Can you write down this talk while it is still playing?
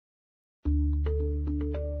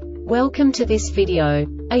Welcome to this video.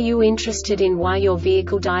 Are you interested in why your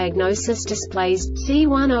vehicle diagnosis displays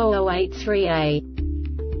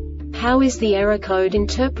C1008-3A? How is the error code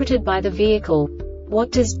interpreted by the vehicle?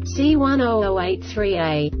 What does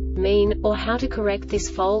C1008-3A mean, or how to correct this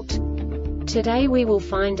fault? Today we will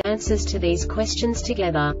find answers to these questions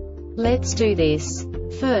together. Let's do this.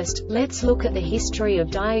 First, let's look at the history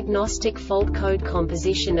of diagnostic fault code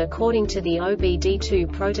composition according to the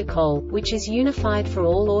OBD2 protocol, which is unified for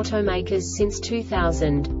all automakers since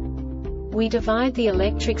 2000. We divide the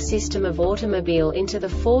electric system of automobile into the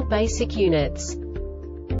four basic units: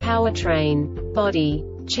 powertrain, body,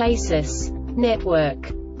 chassis,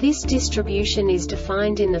 network. This distribution is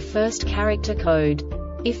defined in the first character code.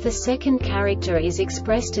 If the second character is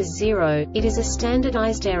expressed as 0, it is a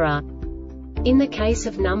standardized error. In the case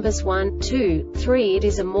of numbers 1, 2, 3, it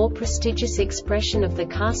is a more prestigious expression of the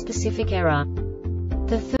car-specific error.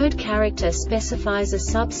 The third character specifies a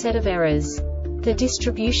subset of errors. The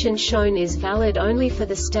distribution shown is valid only for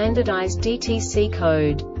the standardized DTC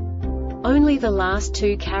code. Only the last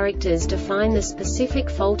two characters define the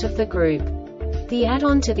specific fault of the group. The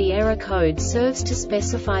add-on to the error code serves to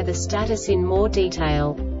specify the status in more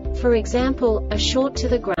detail. For example, a short to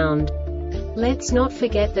the ground. Let's not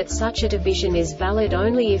forget that such a division is valid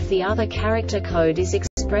only if the other character code is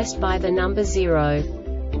expressed by the number 0.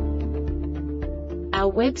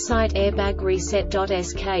 Our website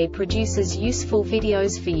airbagreset.sk produces useful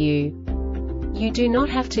videos for you. You do not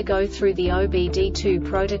have to go through the OBD2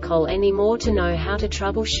 protocol anymore to know how to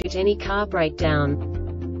troubleshoot any car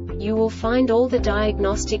breakdown. You will find all the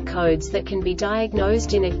diagnostic codes that can be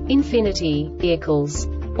diagnosed in Infinity vehicles.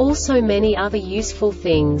 Also many other useful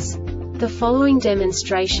things. The following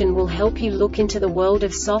demonstration will help you look into the world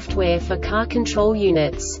of software for car control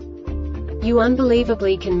units. You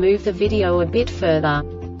unbelievably can move the video a bit further.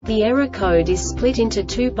 The error code is split into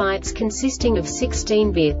 2 bytes consisting of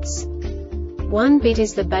 16 bits. 1 bit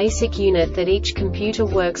is the basic unit that each computer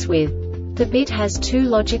works with. The bit has 2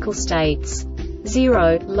 logical states: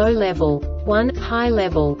 0, low level, 1, high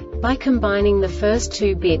level. By combining the first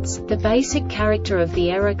 2 bits, the basic character of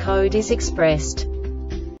the error code is expressed.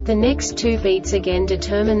 The next 2 beats again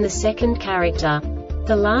determine the second character.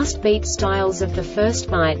 The last beat styles of the first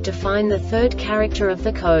byte define the third character of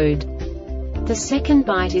the code. The second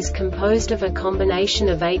byte is composed of a combination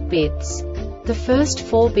of 8 bits. The first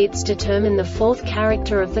 4 bits determine the fourth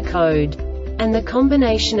character of the code. And the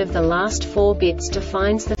combination of the last 4 bits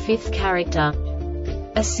defines the fifth character.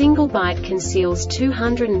 A single byte conceals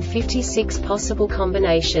 256 possible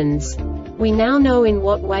combinations. We now know in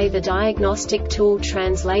what way the diagnostic tool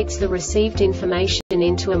translates the received information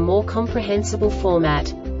into a more comprehensible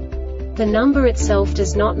format. The number itself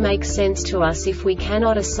does not make sense to us if we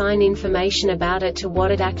cannot assign information about it to what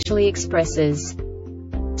it actually expresses.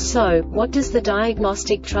 So, what does the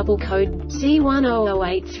Diagnostic Trouble Code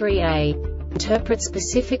C1008-3A interpret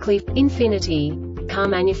specifically for Infinity car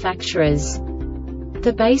manufacturers?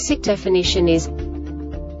 The basic definition is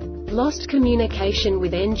lost communication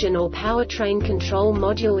with engine or powertrain control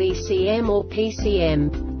module ECM or PCM.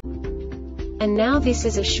 And now this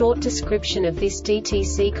is a short description of this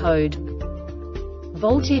DTC code.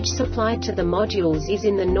 Voltage supplied to the modules is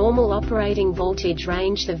in the normal operating voltage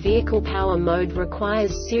range. The vehicle power mode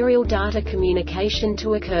requires serial data communication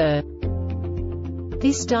to occur.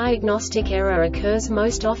 This diagnostic error occurs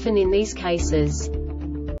most often in these cases.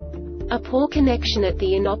 A poor connection at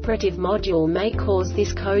the inoperative module may cause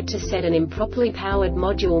this code to set. An improperly powered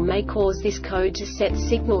module may cause this code to set.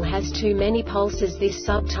 Signal has too many pulses. This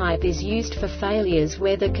subtype is used for failures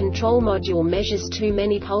where the control module measures too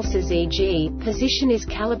many pulses, e.g., position is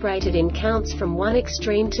calibrated in counts from one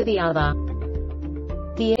extreme to the other.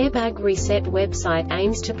 The Airbag Reset website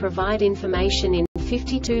aims to provide information in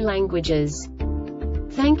 52 languages.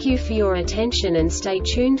 Thank you for your attention and stay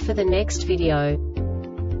tuned for the next video.